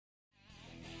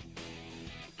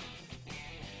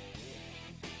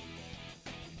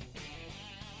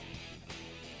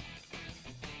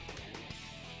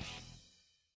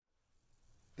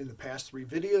In the past 3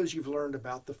 videos, you've learned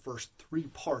about the first 3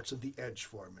 parts of the EDGE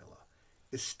formula: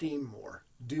 esteem more,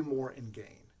 do more, and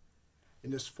gain. In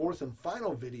this 4th and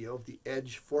final video of the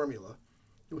EDGE formula,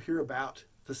 you'll hear about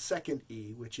the second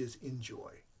E, which is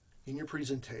enjoy. In your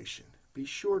presentation, be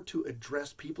sure to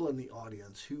address people in the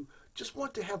audience who just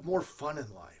want to have more fun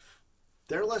in life.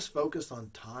 They're less focused on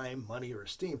time, money, or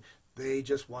esteem. They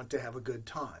just want to have a good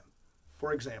time.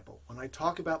 For example, when I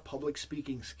talk about public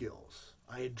speaking skills,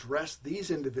 I address these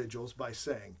individuals by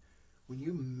saying, when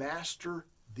you master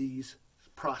these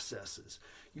processes,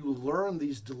 you learn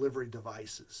these delivery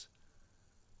devices,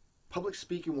 public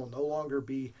speaking will no longer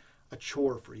be a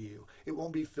chore for you. It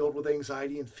won't be filled with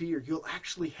anxiety and fear. You'll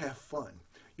actually have fun.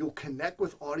 You'll connect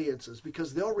with audiences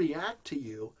because they'll react to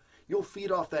you. You'll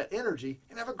feed off that energy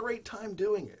and have a great time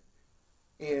doing it.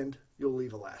 And you'll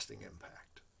leave a lasting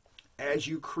impact. As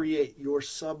you create your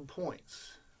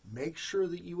sub-points, make sure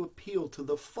that you appeal to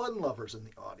the fun lovers in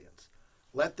the audience.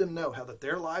 Let them know how that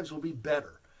their lives will be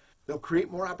better. They'll create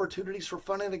more opportunities for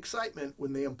fun and excitement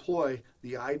when they employ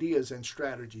the ideas and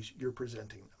strategies you're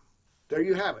presenting them. There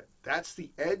you have it. That's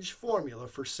the EDGE formula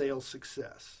for sales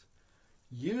success.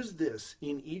 Use this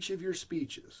in each of your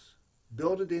speeches.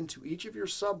 Build it into each of your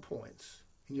sub-points,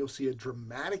 and you'll see a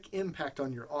dramatic impact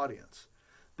on your audience.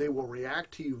 They will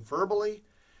react to you verbally,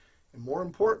 and more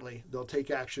importantly, they'll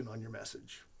take action on your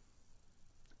message.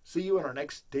 See you in our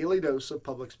next daily dose of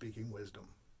public speaking wisdom.